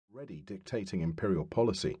already dictating imperial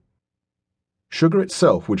policy. Sugar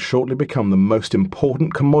itself would shortly become the most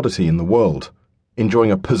important commodity in the world,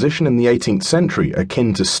 enjoying a position in the 18th century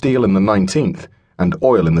akin to steel in the 19th and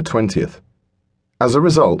oil in the 20th. As a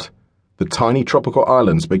result, the tiny tropical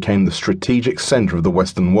islands became the strategic center of the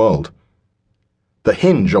Western world, the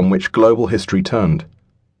hinge on which global history turned.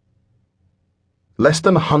 Less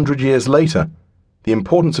than 100 years later, the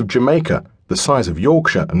importance of Jamaica, the size of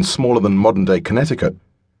Yorkshire and smaller than modern-day Connecticut,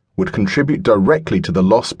 would contribute directly to the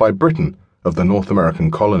loss by Britain of the North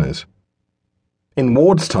American colonies. In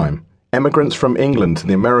Ward's time, emigrants from England to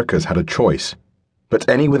the Americas had a choice, but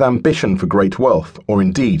any with ambition for great wealth, or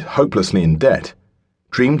indeed hopelessly in debt,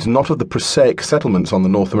 dreamed not of the prosaic settlements on the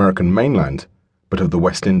North American mainland, but of the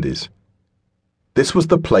West Indies. This was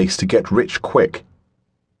the place to get rich quick.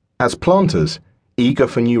 As planters, eager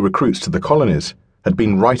for new recruits to the colonies, had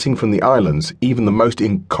been writing from the islands, even the most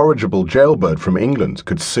incorrigible jailbird from England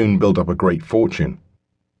could soon build up a great fortune.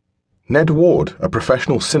 Ned Ward, a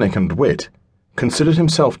professional cynic and wit, considered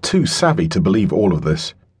himself too savvy to believe all of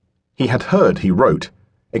this. He had heard, he wrote,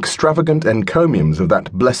 extravagant encomiums of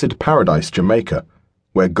that blessed paradise Jamaica,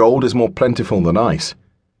 where gold is more plentiful than ice,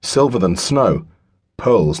 silver than snow,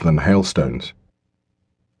 pearls than hailstones.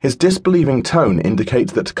 His disbelieving tone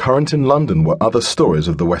indicates that current in London were other stories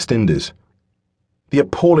of the West Indies. The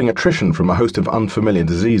appalling attrition from a host of unfamiliar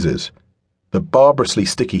diseases, the barbarously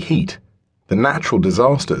sticky heat, the natural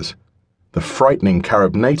disasters, the frightening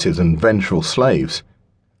Carib natives and vengeful slaves,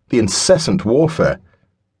 the incessant warfare,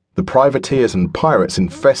 the privateers and pirates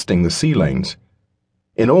infesting the sea lanes.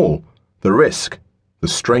 In all, the risk, the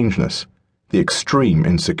strangeness, the extreme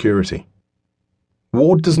insecurity.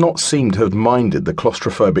 Ward does not seem to have minded the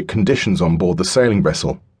claustrophobic conditions on board the sailing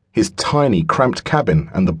vessel, his tiny, cramped cabin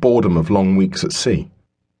and the boredom of long weeks at sea.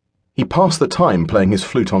 He passed the time playing his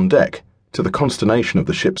flute on deck, to the consternation of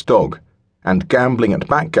the ship's dog, and gambling at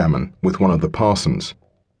backgammon with one of the parsons.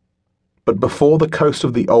 But before the coast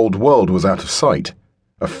of the old world was out of sight,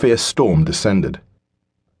 a fierce storm descended.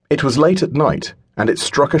 It was late at night, and it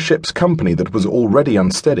struck a ship's company that was already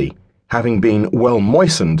unsteady, having been well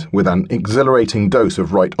moistened with an exhilarating dose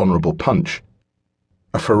of right honourable punch.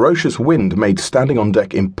 A ferocious wind made standing on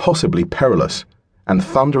deck impossibly perilous, and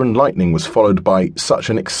thunder and lightning was followed by such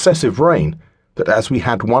an excessive rain that as we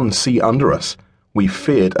had one sea under us, we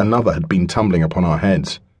feared another had been tumbling upon our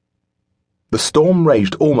heads. The storm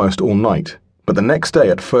raged almost all night, but the next day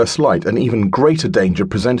at first light an even greater danger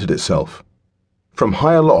presented itself. From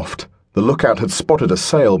high aloft, the lookout had spotted a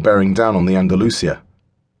sail bearing down on the Andalusia.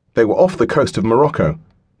 They were off the coast of Morocco,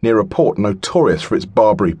 near a port notorious for its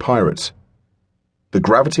Barbary pirates. The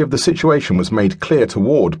gravity of the situation was made clear to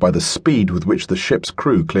Ward by the speed with which the ship's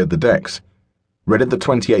crew cleared the decks, readied the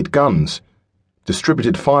 28 guns,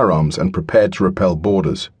 distributed firearms and prepared to repel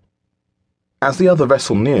boarders. As the other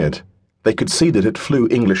vessel neared, they could see that it flew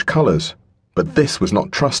English colours, but this was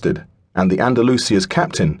not trusted, and the Andalusia's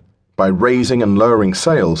captain, by raising and lowering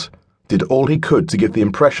sails, did all he could to give the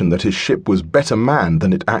impression that his ship was better manned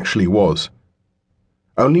than it actually was.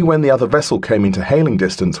 Only when the other vessel came into hailing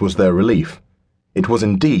distance was there relief. It was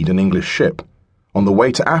indeed an English ship, on the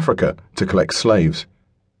way to Africa to collect slaves.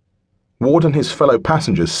 Ward and his fellow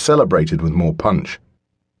passengers celebrated with more punch.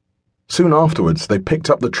 Soon afterwards they picked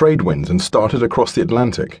up the trade winds and started across the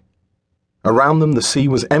Atlantic. Around them the sea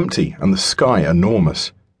was empty and the sky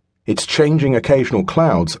enormous, its changing occasional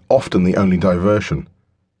clouds often the only diversion.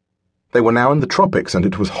 They were now in the tropics, and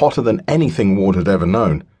it was hotter than anything Ward had ever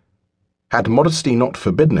known. Had modesty not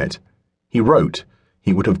forbidden it, he wrote,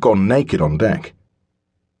 he would have gone naked on deck.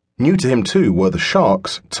 New to him, too, were the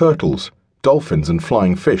sharks, turtles, dolphins and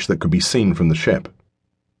flying fish that could be seen from the ship.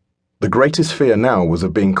 The greatest fear now was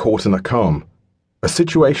of being caught in a calm, a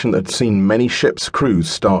situation that had seen many ships' crews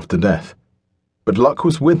starve to death. But luck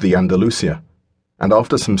was with the Andalusia, and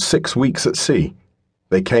after some 6 weeks at sea,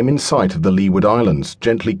 they came in sight of the Leeward Islands,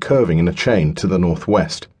 gently curving in a chain to the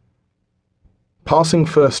northwest. Passing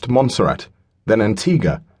first Montserrat, then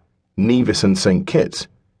Antigua, Nevis and St. Kitts,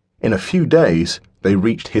 in a few days they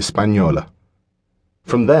reached Hispaniola.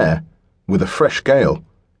 From there, with a fresh gale,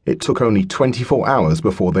 it took only 24 hours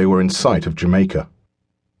before they were in sight of Jamaica.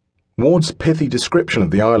 Ward's pithy description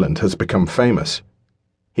of the island has become famous.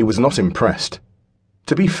 He was not impressed.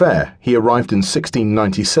 To be fair, he arrived in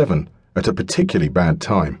 1697, at a particularly bad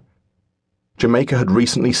time. Jamaica had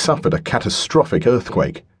recently suffered a catastrophic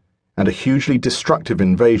earthquake and a hugely destructive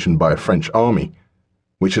invasion by a French army,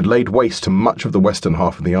 which had laid waste to much of the western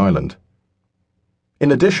half of the island.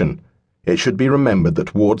 In addition, it should be remembered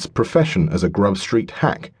that Ward's profession as a Grub Street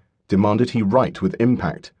hack demanded he write with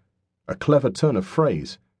impact, a clever turn of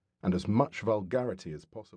phrase, and as much vulgarity as possible.